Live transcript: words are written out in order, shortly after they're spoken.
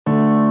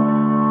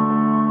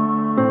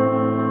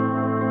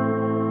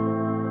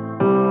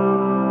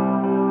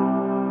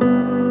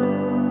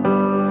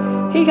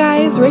Hey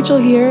guys, Rachel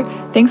here.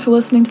 Thanks for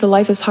listening to the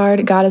Life is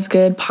Hard, God is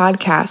Good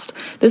podcast.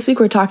 This week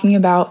we're talking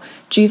about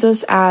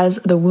Jesus as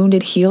the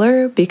wounded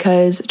healer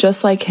because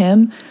just like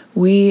him,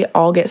 we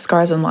all get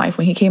scars in life.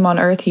 When he came on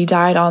earth, he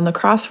died on the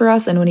cross for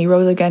us, and when he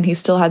rose again, he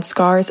still had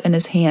scars in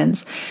his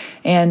hands.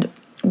 And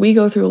we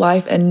go through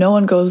life, and no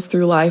one goes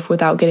through life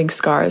without getting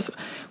scars.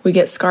 We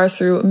get scars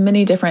through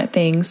many different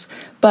things,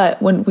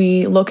 but when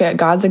we look at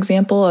God's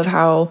example of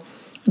how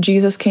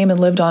Jesus came and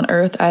lived on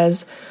earth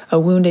as a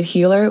wounded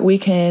healer, we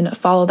can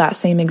follow that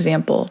same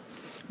example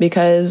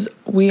because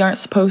we aren't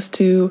supposed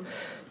to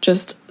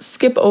just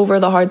skip over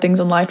the hard things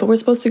in life, but we're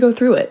supposed to go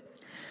through it.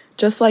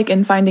 Just like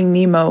in Finding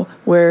Nemo,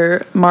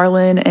 where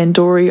Marlin and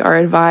Dory are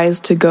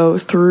advised to go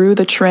through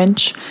the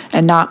trench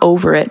and not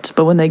over it.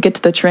 But when they get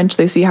to the trench,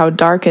 they see how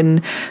dark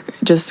and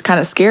just kind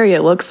of scary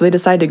it looks. So they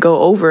decide to go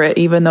over it,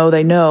 even though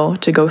they know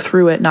to go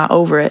through it, not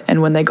over it.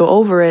 And when they go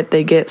over it,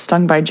 they get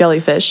stung by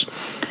jellyfish.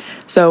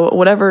 So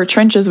whatever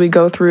trenches we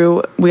go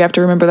through, we have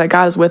to remember that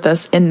God is with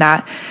us in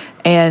that.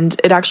 And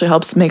it actually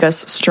helps make us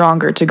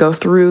stronger to go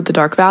through the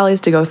dark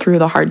valleys, to go through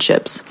the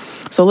hardships.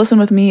 So listen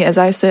with me as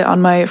I sit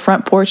on my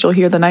front porch. You'll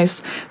hear the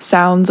nice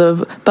sounds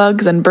of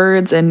bugs and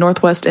birds in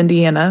Northwest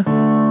Indiana.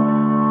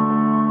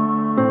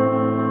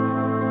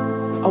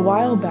 A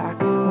while back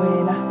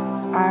when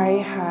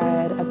I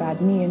had a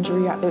bad knee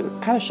injury,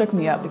 it kind of shook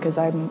me up because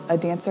I'm a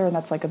dancer and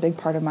that's like a big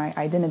part of my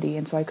identity.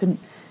 And so I couldn't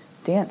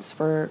dance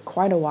for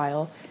quite a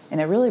while. And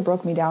it really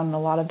broke me down in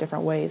a lot of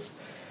different ways.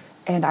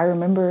 And I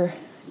remember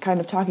kind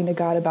of talking to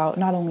God about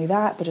not only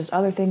that, but just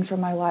other things from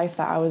my life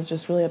that I was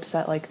just really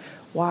upset, like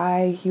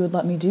why he would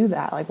let me do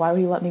that. Like, why would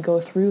he let me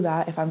go through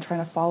that if I'm trying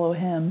to follow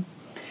him?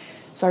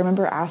 So I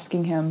remember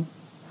asking him,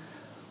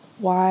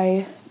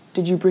 why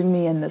did you bring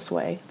me in this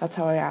way? That's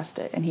how I asked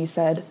it. And he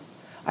said,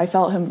 I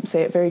felt him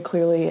say it very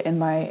clearly in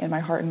my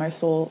heart and my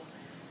soul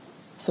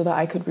so that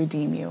I could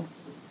redeem you.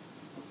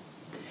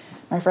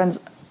 My friends,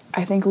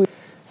 I think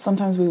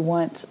sometimes we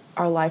want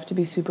our life to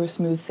be super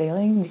smooth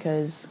sailing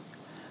because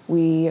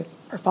we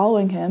are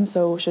following him,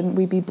 so shouldn't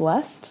we be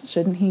blessed?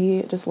 Shouldn't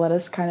he just let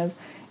us kind of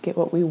get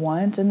what we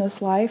want in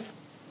this life?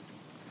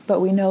 But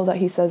we know that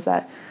he says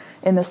that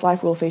in this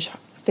life we'll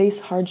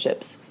face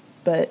hardships,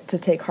 but to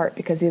take heart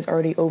because he has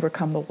already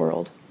overcome the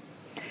world.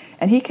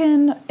 And he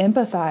can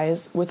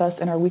empathize with us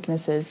in our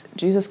weaknesses.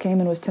 Jesus came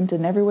and was tempted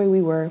in every way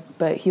we were,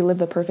 but he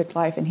lived the perfect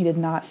life and he did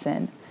not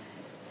sin.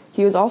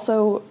 He was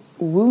also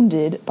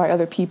wounded by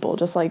other people,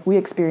 just like he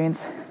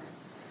experienced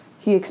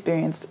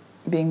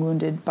being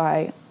wounded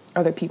by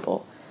other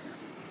people.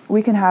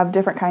 We can have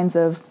different kinds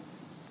of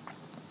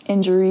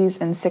injuries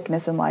and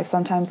sickness in life.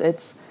 Sometimes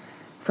it's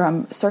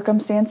from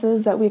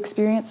circumstances that we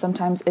experience.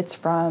 Sometimes it's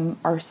from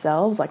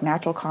ourselves, like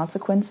natural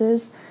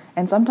consequences.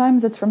 And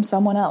sometimes it's from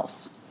someone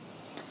else.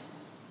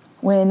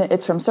 When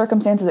it's from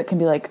circumstances, it can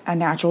be like a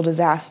natural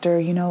disaster,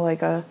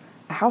 like a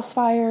house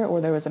fire, or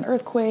there was an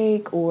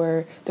earthquake,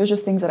 or there's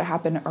just things that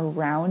happen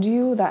around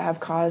you that have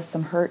caused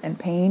some hurt and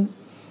pain.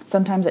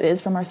 Sometimes it is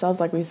from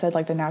ourselves, like we said,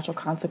 like the natural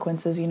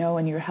consequences,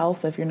 in your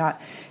health. If you're not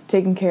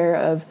taking care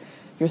of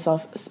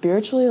yourself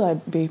spiritually, like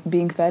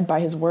being fed by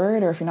his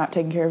word, or if you're not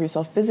taking care of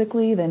yourself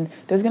physically, then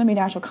there's going to be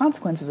natural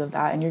consequences of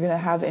that, and you're going to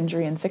have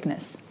injury and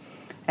sickness.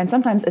 And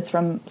sometimes it's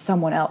from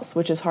someone else,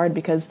 which is hard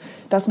because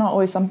that's not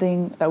always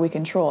something that we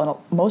control, and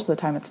most of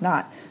the time it's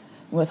not.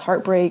 With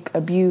heartbreak,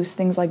 abuse,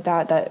 things like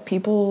that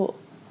people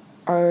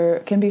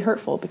can be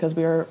hurtful because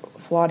we are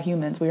flawed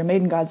humans. We are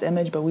made in God's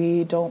image, but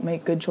we don't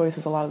make good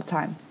choices a lot of the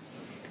time.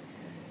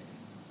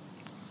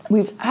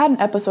 We've had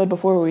an episode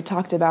before where we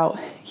talked about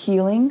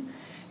healing,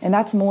 and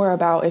that's more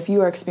about if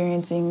you are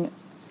experiencing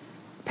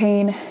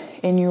pain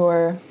in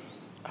your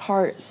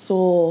heart,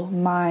 soul,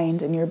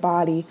 mind, and your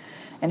body,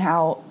 and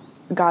how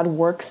God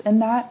works in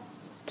that.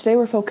 Today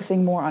we're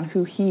focusing more on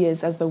who he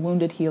is as the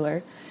wounded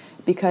healer,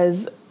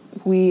 because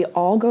we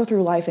all go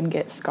through life and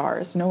get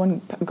scars. No one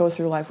goes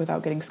through life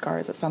without getting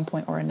scars at some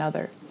point or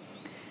another.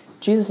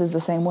 Jesus is the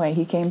same way.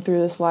 He came through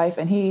this life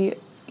and he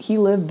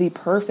lived the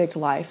perfect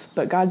life,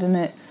 but God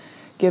didn't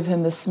give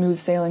him this smooth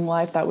sailing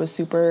life that was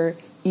super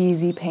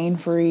easy,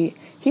 pain-free.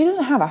 He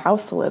didn't have a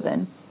house to live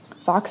in.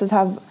 Foxes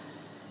have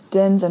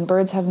dens and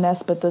birds have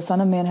nests, but the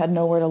Son of Man had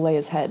nowhere to lay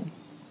his head.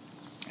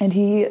 And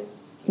he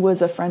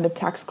was a friend of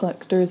tax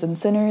collectors and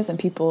sinners, and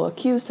people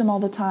accused him all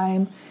the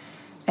time.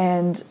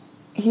 And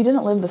he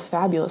didn't live this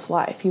fabulous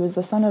life. He was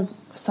the son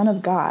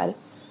of God,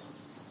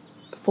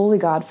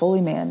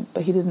 fully man,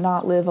 but he did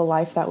not live a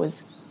life that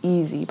was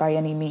easy by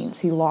any means.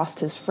 He lost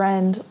his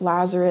friend,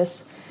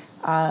 Lazarus.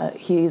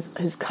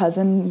 His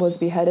cousin was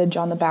beheaded,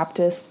 John the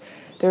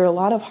Baptist. There were a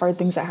lot of hard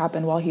things that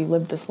happened while he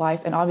lived this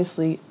life, and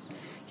obviously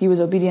he was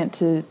obedient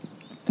to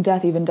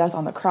death, even death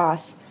on the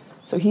cross.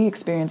 So he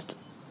experienced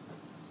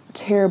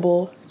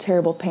terrible,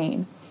 terrible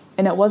pain.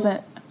 And it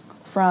wasn't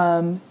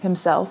from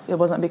himself. It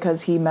wasn't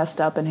because he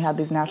messed up and had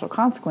these natural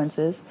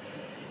consequences.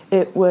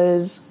 It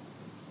was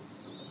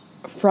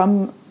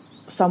from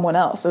someone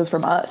else. It was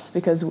from us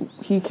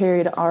because he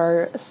carried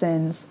our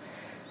sins.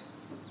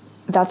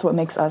 That's what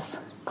makes us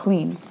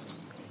clean.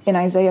 In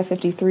Isaiah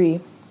 53,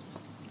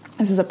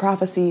 this is a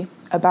prophecy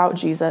about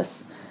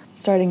Jesus,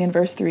 starting in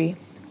verse 3.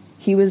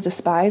 He was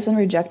despised and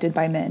rejected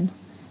by men,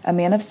 a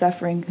man of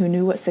suffering who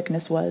knew what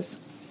sickness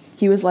was.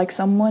 He was like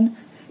someone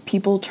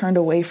people turned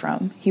away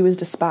from. He was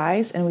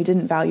despised, and we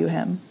didn't value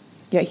him.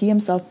 Yet he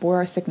himself bore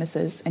our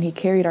sicknesses, and he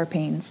carried our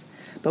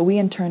pains. But we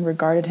in turn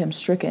regarded him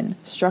stricken,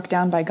 struck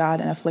down by God,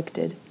 and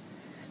afflicted.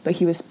 But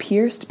he was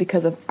pierced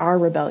because of our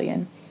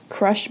rebellion,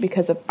 crushed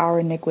because of our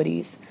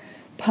iniquities.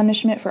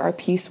 Punishment for our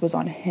peace was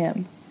on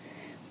him,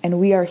 and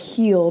we are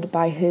healed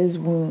by his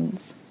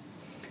wounds.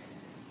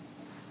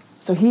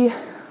 So he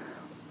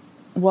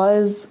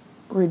was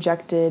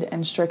rejected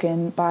and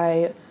stricken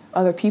by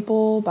other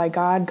people, by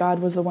God.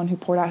 God was the one who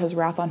poured out his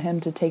wrath on him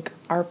to take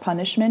our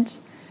punishment,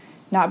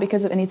 not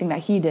because of anything that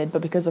he did,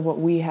 but because of what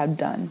we had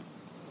done.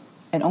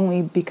 And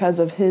only because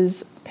of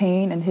his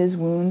pain and his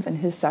wounds and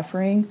his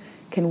suffering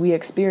can we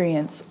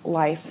experience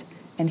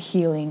life and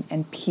healing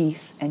and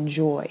peace and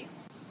joy.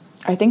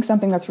 I think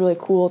something that's really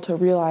cool to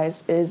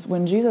realize is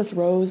when Jesus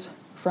rose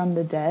from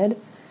the dead,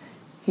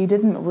 he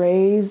didn't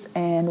raise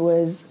and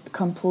was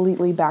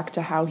completely back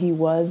to how he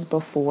was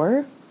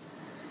before.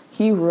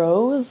 He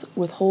rose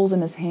with holes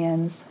in his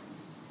hands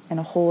and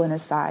a hole in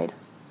his side.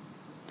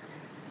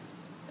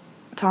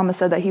 Thomas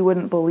said that he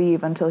wouldn't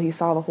believe until he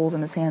saw the holes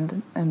in his hand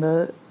and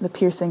the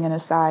piercing in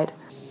his side.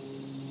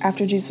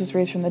 After Jesus was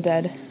raised from the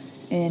dead,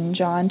 in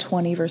John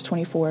 20, verse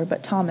 24,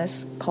 but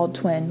Thomas, called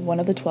Twin, one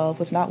of the 12,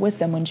 was not with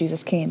them when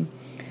Jesus came.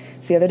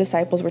 So the other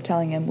disciples were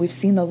telling him, "We've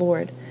seen the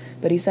Lord."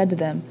 But he said to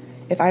them,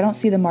 "If I don't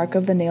see the mark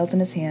of the nails in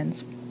his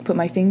hands, put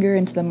my finger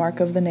into the mark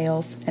of the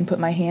nails, and put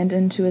my hand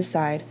into his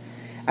side,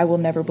 I will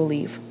never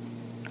believe."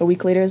 A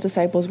week later, his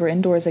disciples were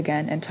indoors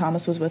again, and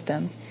Thomas was with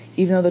them.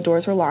 Even though the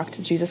doors were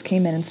locked, Jesus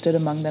came in and stood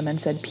among them and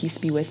said, "Peace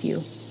be with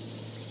you."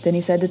 Then he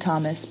said to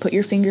Thomas, "Put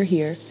your finger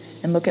here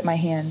and look at my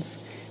hands.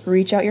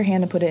 Reach out your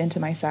hand and put it into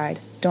my side.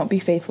 Don't be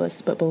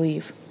faithless, but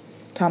believe."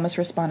 Thomas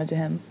responded to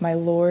him, "My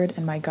Lord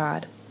and my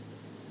God."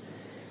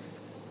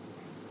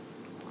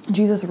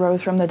 Jesus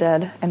rose from the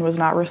dead and was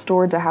not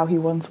restored to how he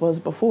once was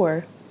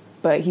before,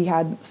 but he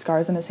had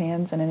scars in his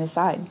hands and in his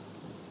side.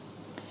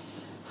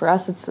 For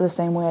us, it's the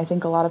same way. I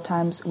think a lot of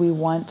times we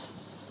want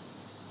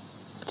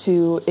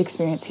to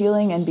experience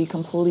healing and be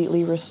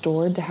completely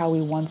restored to how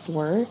we once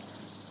were.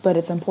 But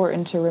it's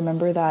important to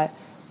remember that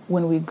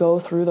when we go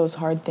through those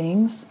hard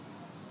things,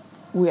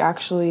 we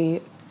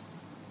actually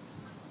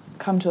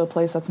come to a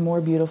place that's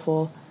more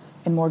beautiful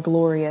and more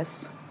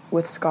glorious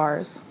with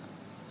scars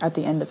at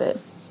the end of it.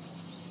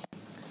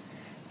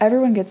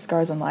 Everyone gets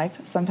scars in life.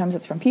 Sometimes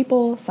it's from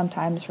people,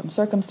 sometimes from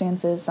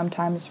circumstances,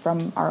 sometimes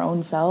from our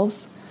own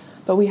selves.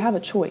 But we have a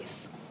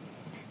choice.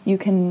 You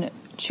can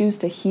choose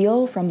to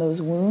heal from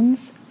those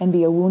wounds and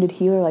be a wounded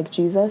healer like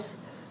Jesus,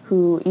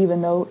 who,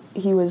 even though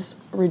he was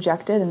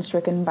rejected and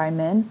stricken by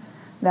men,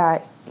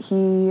 that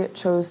he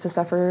chose to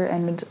suffer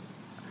and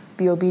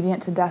be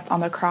obedient to death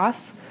on the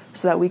cross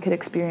so that we could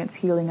experience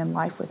healing and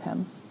life with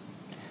him.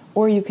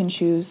 Or you can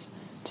choose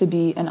to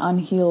be an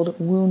unhealed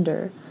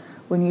wounder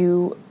when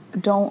you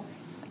don't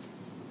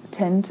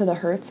tend to the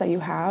hurts that you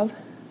have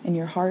in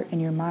your heart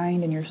and your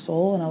mind and your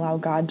soul and allow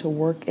God to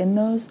work in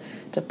those,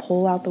 to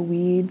pull out the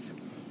weeds,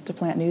 to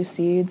plant new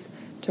seeds,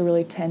 to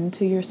really tend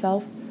to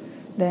yourself,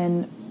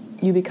 then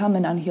you become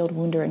an unhealed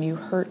wounder and you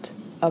hurt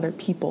other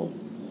people.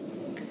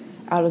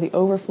 Out of the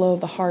overflow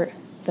of the heart,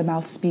 the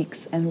mouth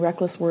speaks, and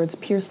reckless words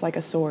pierce like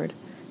a sword.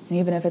 And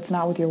even if it's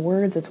not with your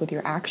words, it's with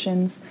your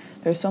actions.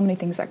 There's so many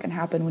things that can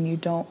happen when you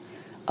don't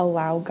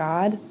allow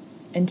God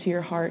into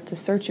your heart, to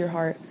search your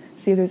heart,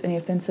 see if there's any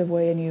offensive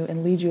way in you,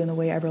 and lead you in the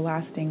way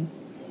everlasting.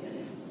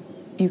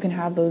 You can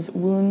have those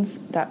wounds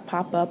that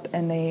pop up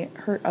and they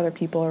hurt other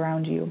people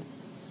around you.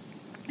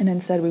 And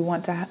instead we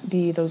want to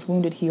be those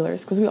wounded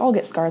healers, because we all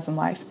get scars in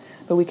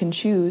life, but we can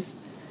choose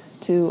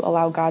to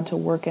allow God to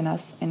work in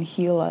us and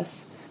heal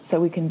us so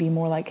that we can be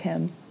more like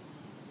him.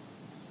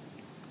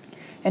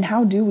 And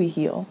how do we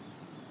heal?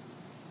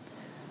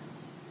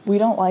 We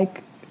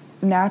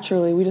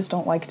just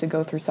don't like to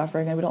go through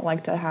suffering, and we don't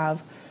like to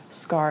have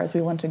scars.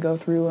 We want to go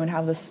through and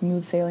have this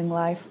smooth sailing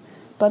life,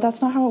 but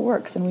that's not how it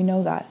works, and we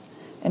know that.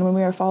 And when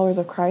we are followers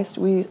of Christ,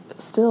 we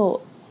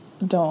still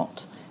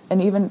don't.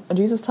 And even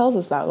Jesus tells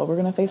us that we're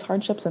going to face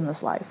hardships in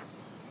this life.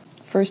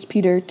 1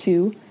 Peter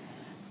 2,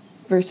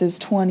 verses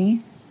 20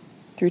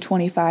 through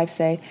 25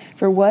 say,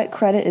 "For what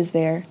credit is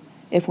there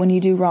if when you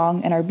do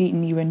wrong and are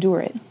beaten, you endure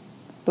it?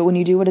 But when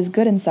you do what is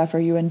good and suffer,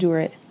 you endure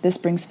it. This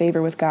brings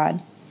favor with God."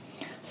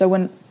 So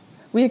when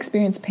we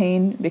experience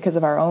pain because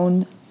of our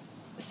own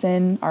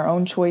sin, our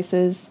own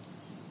choices,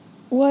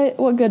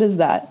 what good is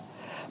that?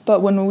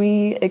 But when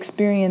we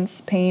experience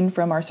pain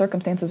from our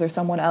circumstances or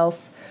someone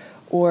else,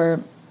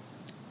 or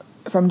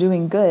from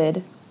doing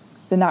good,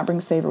 then that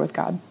brings favor with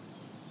God.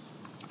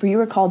 "For you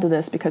were called to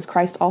this because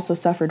Christ also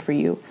suffered for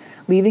you,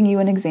 leaving you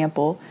an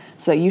example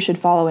so that you should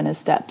follow in his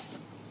steps.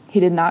 He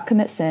did not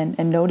commit sin,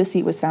 and no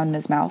deceit was found in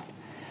his mouth.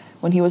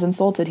 When he was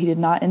insulted, he did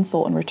not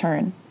insult in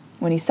return.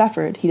 When he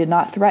suffered, he did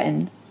not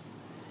threaten,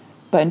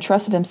 but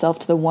entrusted himself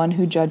to the one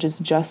who judges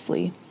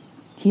justly.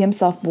 He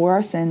himself bore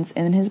our sins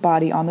in his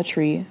body on the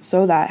tree,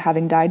 so that,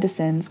 having died to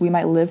sins, we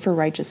might live for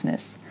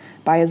righteousness.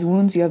 By his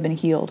wounds you have been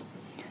healed.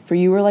 For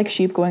you were like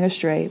sheep going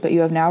astray, but you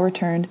have now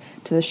returned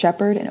to the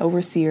shepherd and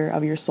overseer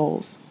of your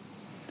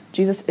souls.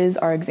 Jesus is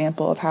our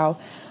example of how,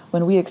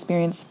 when we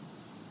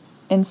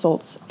experience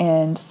insults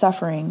and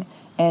suffering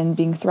and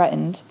being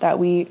threatened, that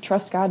we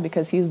trust God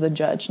because he's the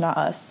judge, not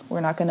us.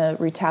 We're not going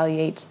to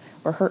retaliate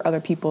or hurt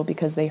other people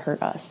because they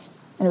hurt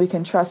us. And we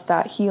can trust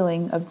that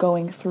healing of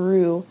going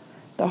through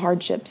the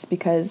hardships,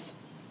 because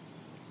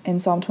in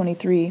Psalm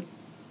 23,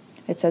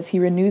 it says, he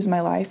renews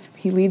my life.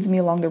 He leads me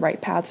along the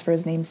right paths for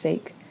his name's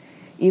sake.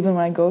 Even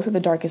when I go through the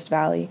darkest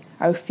valley,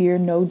 I will fear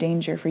no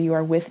danger, for you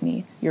are with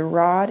me. Your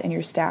rod and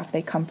your staff,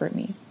 they comfort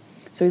me.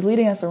 So he's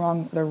leading us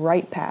along the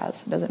right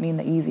paths. It doesn't mean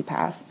the easy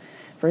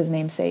path, for his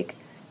name's sake.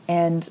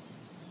 And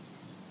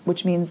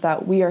which means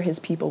that we are his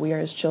people, we are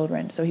his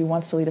children. So he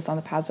wants to lead us on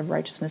the paths of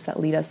righteousness that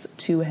lead us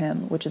to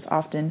him, which is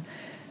often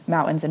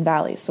mountains and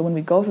valleys. So when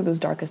we go through those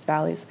darkest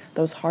valleys,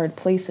 those hard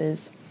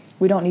places,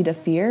 we don't need to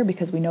fear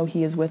because we know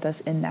he is with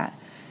us in that.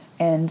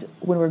 And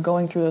when we're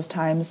going through those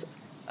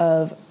times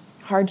of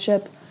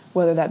hardship,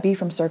 whether that be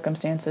from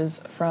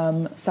circumstances,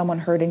 from someone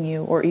hurting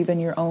you, or even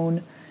your own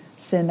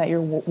sin that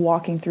you're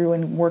walking through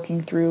and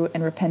working through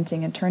and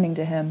repenting and turning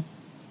to him,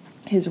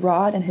 his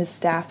rod and his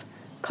staff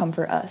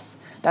comfort us.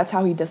 That's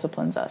how he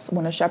disciplines us.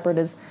 When a shepherd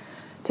is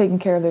taking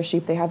care of their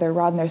sheep, they have their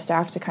rod and their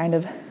staff to kind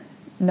of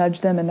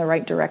nudge them in the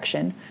right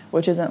direction,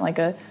 which isn't like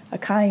a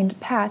kind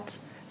pat.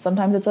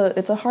 Sometimes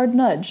it's a hard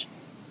nudge,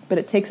 but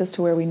it takes us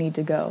to where we need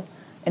to go.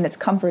 And it's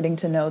comforting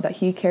to know that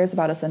he cares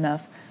about us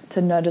enough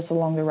to nudge us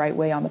along the right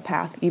way on the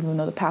path. Even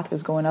though the path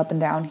is going up and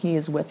down, he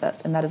is with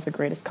us, and that is the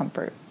greatest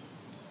comfort.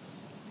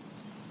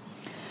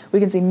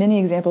 We can see many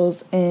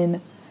examples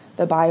in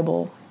the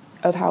Bible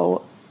of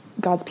how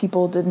God's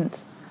people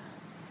didn't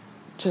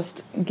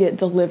just get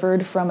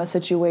delivered from a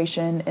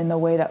situation in the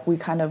way that we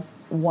kind of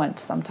want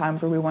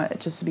sometimes, where we want it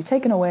just to be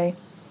taken away.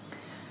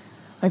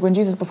 Like when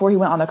Jesus, before he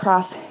went on the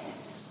cross,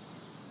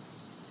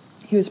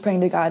 he was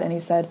praying to God and he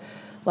said,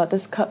 let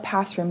this cup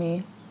pass from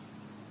me,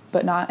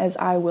 but not as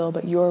I will,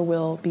 but your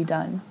will be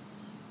done.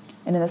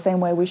 And in the same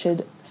way, we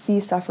should see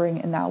suffering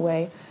in that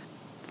way.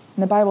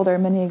 In the Bible, there are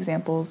many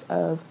examples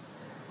of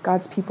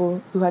God's people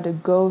who had to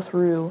go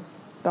through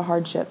the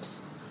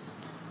hardships.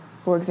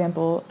 For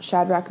example,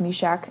 Shadrach,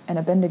 Meshach, and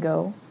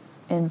Abednego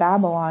in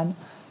Babylon,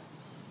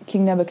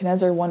 King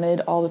Nebuchadnezzar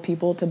wanted all the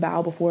people to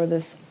bow before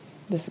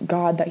this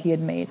God that he had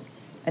made.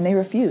 And they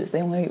refused.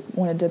 They only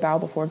wanted to bow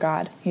before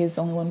God. He is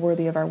the only one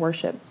worthy of our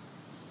worship.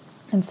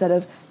 Instead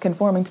of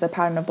conforming to the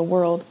pattern of the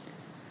world,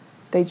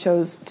 they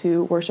chose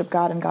to worship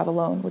God and God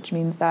alone, which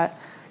means that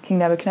King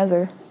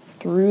Nebuchadnezzar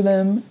threw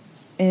them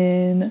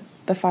in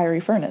the fiery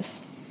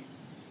furnace.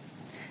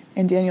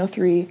 In Daniel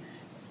 3,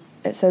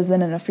 it says,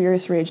 then in a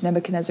furious rage,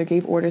 Nebuchadnezzar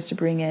gave orders to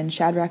bring in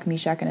Shadrach,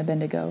 Meshach, and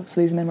Abednego. So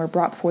these men were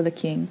brought before the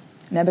king.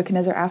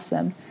 Nebuchadnezzar asked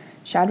them,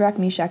 Shadrach,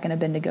 Meshach, and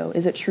Abednego,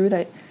 is it true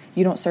that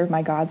you don't serve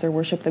my gods or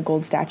worship the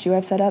gold statue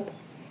I've set up?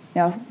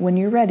 Now, when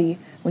you're ready,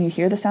 when you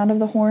hear the sound of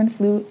the horn,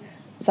 flute,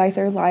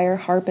 zither, lyre,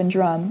 harp, and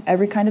drum,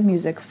 every kind of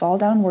music, fall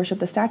down and worship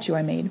the statue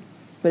I made.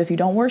 But if you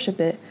don't worship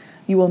it,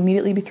 you will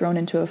immediately be thrown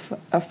into a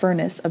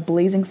furnace of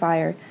blazing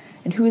fire.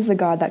 And who is the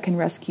God that can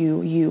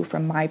rescue you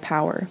from my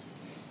power?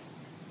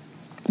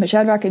 But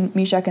Shadrach,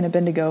 Meshach, and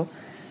Abednego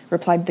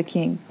replied to the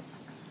king,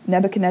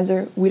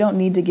 Nebuchadnezzar, we don't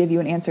need to give you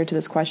an answer to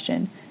this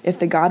question. If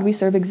the God we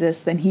serve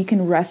exists, then he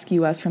can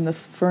rescue us from the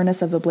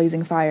furnace of the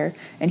blazing fire,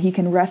 and he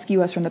can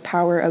rescue us from the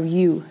power of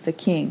you, the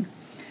king.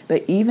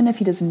 But even if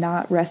he does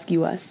not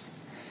rescue us,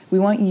 we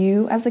want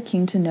you as the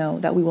king to know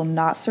that we will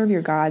not serve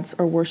your gods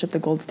or worship the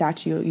gold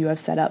statue you have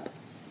set up.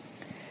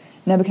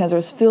 Nebuchadnezzar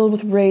was filled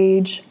with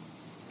rage,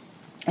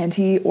 and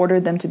he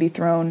ordered them to be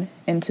thrown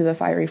into the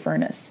fiery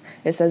furnace.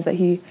 It says that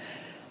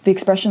the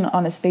expression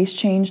on his face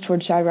changed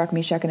toward Shadrach,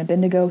 Meshach, and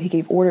Abednego. He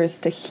gave orders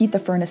to heat the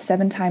furnace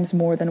 7 times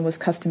more than was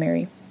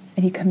customary.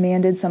 And he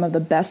commanded some of the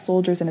best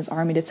soldiers in his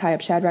army to tie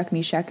up Shadrach,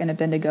 Meshach, and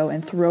Abednego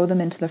and throw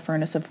them into the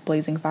furnace of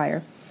blazing fire.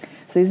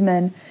 So these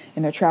men,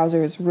 in their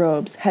trousers,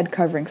 robes, head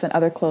coverings, and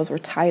other clothes, were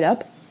tied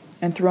up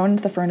and thrown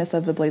into the furnace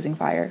of the blazing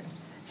fire.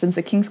 Since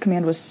the king's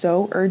command was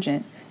so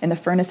urgent and the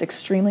furnace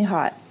extremely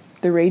hot,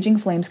 the raging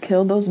flames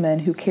killed those men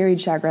who carried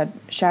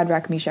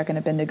Shadrach, Meshach, and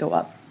Abednego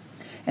up.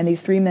 And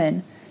these 3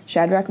 men,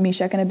 Shadrach,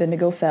 Meshach, and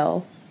Abednego,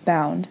 fell,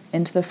 bound,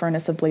 into the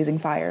furnace of blazing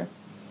fire.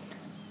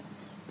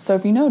 So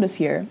if you notice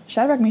here,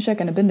 Shadrach, Meshach,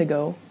 and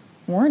Abednego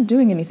weren't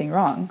doing anything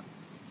wrong.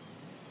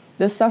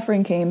 This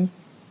suffering came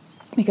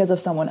because of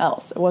someone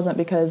else. It wasn't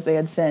because they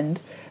had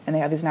sinned and they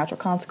had these natural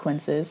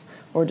consequences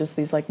or just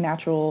these like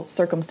natural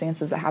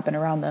circumstances that happen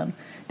around them.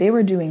 They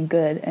were doing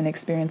good and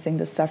experiencing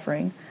this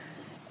suffering.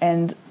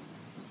 And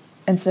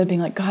instead of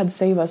being like, God,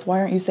 save us, why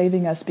aren't you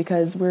saving us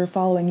because we're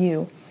following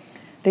you?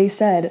 They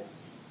said,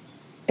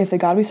 if the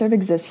God we serve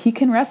exists, he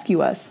can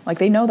rescue us. Like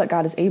they know that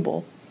God is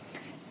able.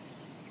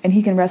 And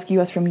he can rescue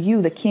us from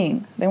you, the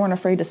king. They weren't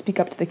afraid to speak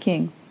up to the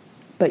king.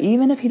 But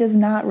even if he does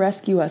not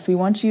rescue us, we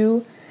want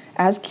you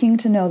as king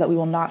to know that we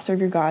will not serve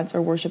your gods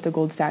or worship the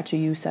gold statue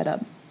you set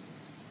up.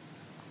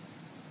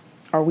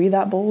 Are we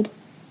that bold?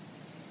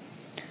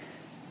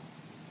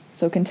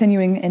 So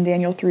continuing in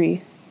Daniel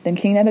 3, then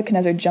King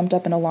Nebuchadnezzar jumped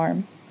up in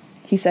alarm.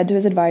 He said to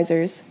his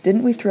advisors,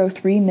 "Didn't we throw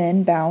 3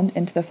 men bound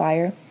into the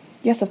fire?"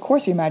 "Yes, of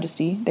course, your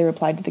majesty," they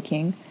replied to the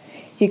king.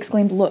 He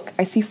exclaimed, "Look,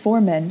 I see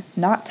 4 men,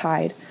 not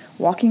tied,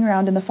 walking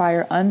around in the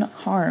fire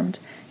unharmed,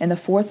 and the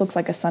 4th looks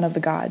like a son of the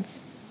gods."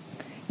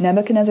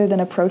 Nebuchadnezzar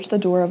then approached the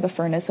door of the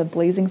furnace of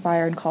blazing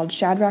fire and called,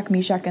 "Shadrach,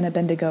 Meshach, and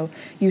Abednego,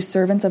 you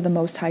servants of the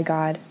Most High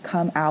God,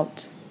 come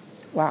out."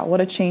 Wow,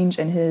 what a change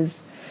in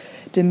his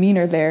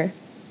demeanor there.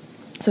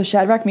 So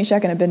Shadrach,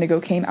 Meshach, and Abednego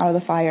came out of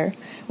the fire.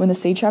 When the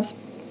satraps,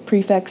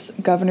 prefects,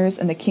 governors,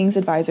 and the king's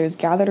advisors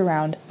gathered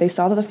around, they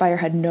saw that the fire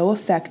had no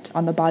effect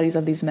on the bodies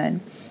of these men.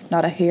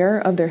 Not a hair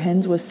of their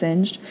heads was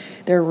singed,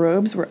 their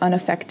robes were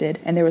unaffected,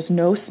 and there was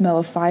no smell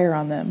of fire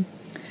on them.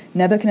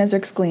 Nebuchadnezzar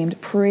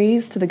exclaimed,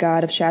 "Praise to the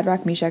God of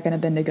Shadrach, Meshach, and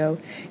Abednego.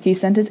 He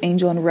sent his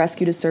angel and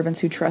rescued his servants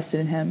who trusted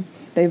in him.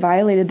 They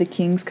violated the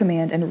king's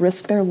command and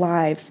risked their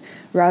lives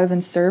rather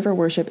than serve or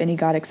worship any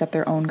god except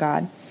their own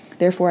God.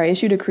 Therefore I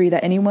issue a decree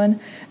that anyone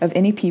of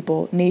any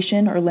people,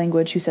 nation, or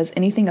language who says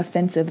anything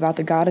offensive about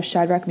the God of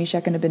Shadrach,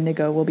 Meshach, and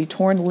Abednego will be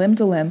torn limb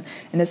to limb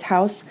and his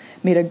house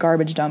made a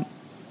garbage dump.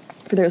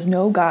 For there is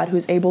no God who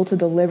is able to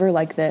deliver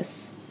like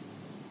this."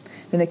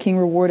 Then the king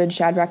rewarded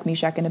Shadrach,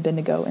 Meshach, and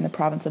Abednego in the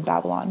province of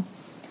Babylon.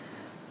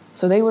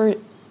 So they were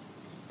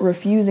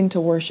refusing to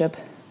worship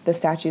the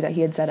statue that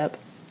he had set up,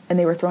 and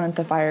they were thrown into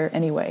the fire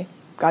anyway.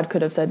 God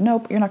could have said,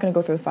 "Nope, you're not going to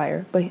go through the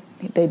fire." But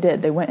they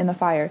did. They went in the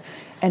fire.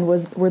 And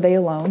were they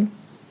alone?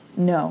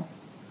 No.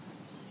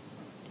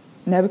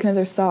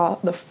 Nebuchadnezzar saw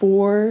the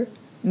 4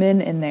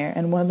 men in there,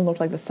 and one of them looked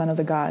like the son of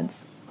the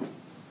gods.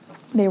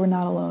 They were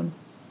not alone.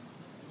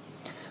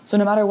 So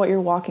no matter what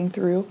you're walking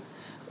through,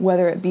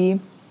 whether it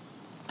be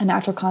a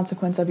natural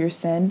consequence of your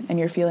sin and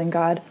you're feeling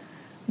God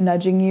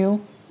nudging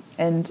you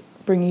and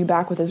bringing you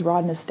back with his rod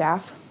and his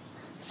staff,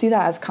 see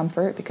that as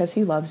comfort because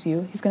he loves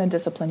you. He's going to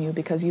discipline you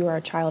because you are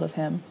a child of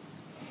him.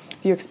 If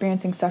you're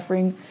experiencing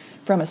suffering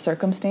from a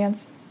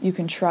circumstance, you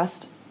can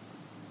trust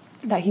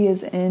that he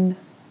is in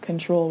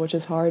control, which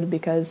is hard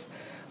because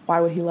why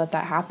would he let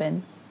that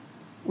happen?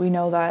 We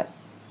know that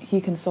he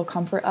can still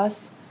comfort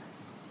us,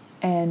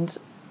 and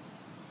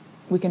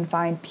we can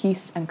find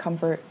peace and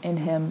comfort in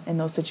him in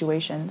those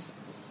situations.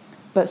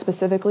 But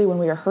specifically when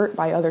we are hurt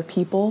by other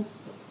people,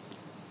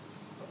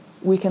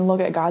 we can look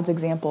at God's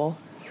example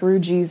through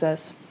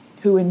Jesus,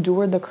 who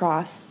endured the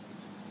cross.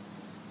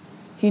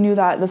 He knew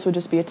that this would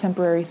just be a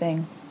temporary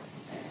thing.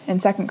 In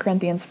 2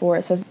 Corinthians 4,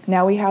 it says,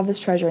 "Now we have this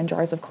treasure in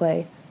jars of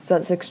clay, so that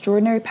this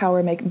extraordinary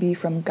power may be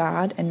from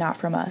God and not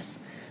from us.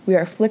 We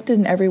are afflicted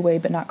in every way,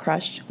 but not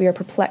crushed. We are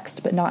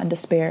perplexed, but not in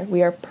despair.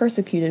 We are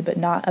persecuted, but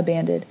not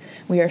abandoned.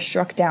 We are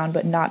struck down,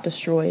 but not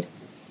destroyed.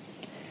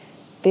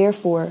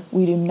 Therefore,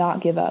 we do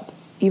not give up.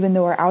 Even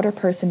though our outer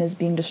person is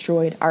being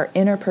destroyed, our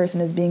inner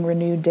person is being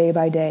renewed day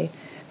by day.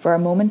 For our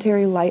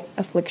momentary light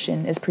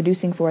affliction is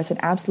producing for us an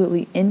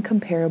absolutely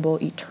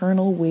incomparable,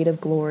 eternal weight of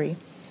glory.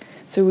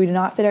 So we do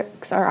not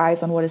fix our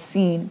eyes on what is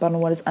seen, but on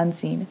what is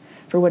unseen.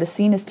 For what is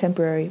seen is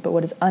temporary, but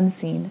what is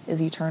unseen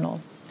is eternal."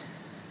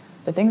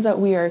 The things that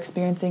we are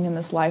experiencing in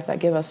this life that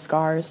give us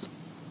scars,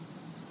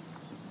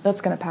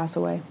 that's going to pass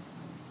away.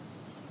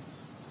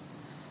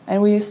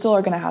 And we still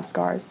are going to have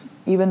scars.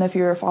 Even if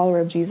you're a follower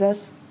of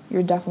Jesus,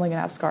 you're definitely going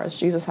to have scars.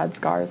 Jesus had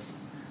scars.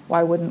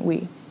 Why wouldn't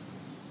we?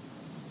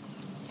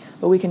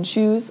 But we can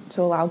choose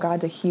to allow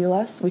God to heal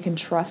us. We can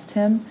trust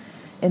him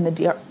in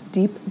the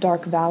deep,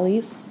 dark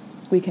valleys.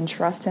 We can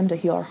trust him to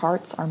heal our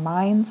hearts, our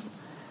minds,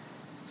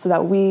 so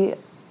that we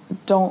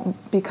don't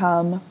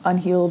become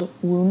unhealed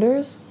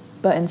wounders,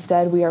 but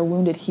instead we are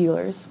wounded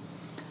healers.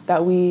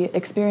 That we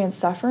experience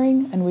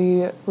suffering and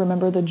we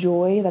remember the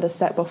joy that is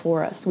set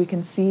before us. We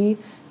can see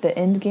the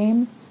end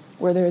game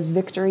where there is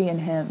victory in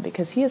him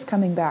because he is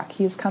coming back.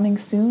 He is coming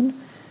soon,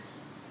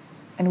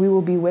 and we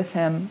will be with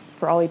him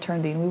for all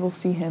eternity, and we will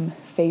see him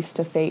face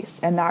to face.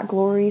 And that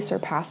glory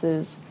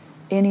surpasses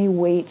any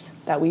weight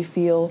that we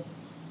feel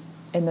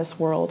in this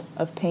world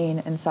of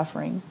pain and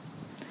suffering.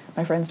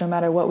 My friends, no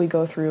matter what we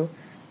go through,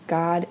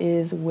 God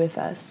is with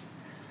us.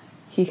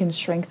 He can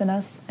strengthen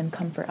us and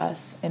comfort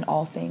us in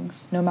all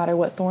things. No matter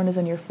what thorn is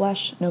in your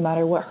flesh, no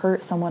matter what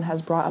hurt someone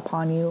has brought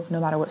upon you, no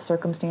matter what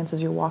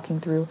circumstances you're walking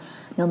through,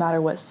 no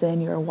matter what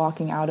sin you're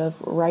walking out of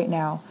right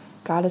now,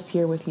 God is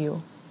here with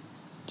you.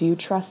 Do you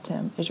trust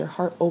him? Is your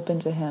heart open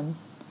to him?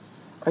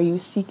 Are you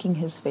seeking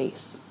his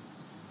face?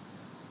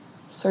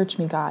 Search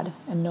me, God,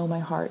 and know my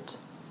heart.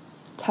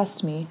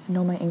 Test me and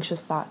know my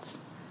anxious thoughts.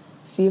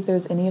 See if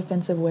there's any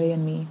offensive way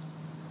in me,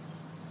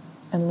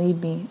 and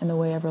lead me in the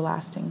way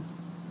everlasting.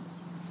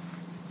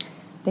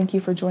 Thank you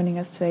for joining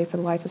us today for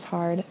the Life is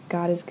Hard,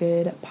 God is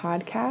Good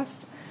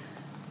podcast.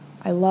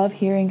 I love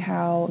hearing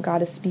how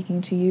God is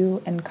speaking to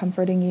you and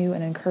comforting you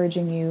and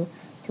encouraging you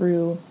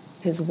through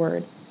his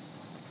word.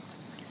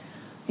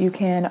 You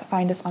can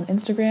find us on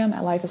Instagram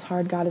at Life is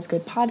Hard, God is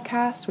Good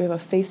podcast. We have a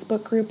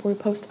Facebook group where we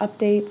post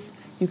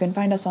updates. You can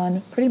find us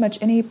on pretty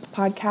much any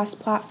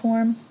podcast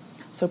platform.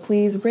 So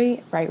please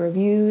rate, write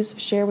reviews,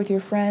 share with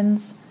your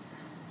friends.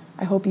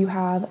 I hope you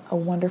have a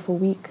wonderful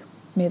week.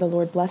 May the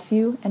Lord bless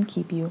you and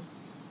keep you.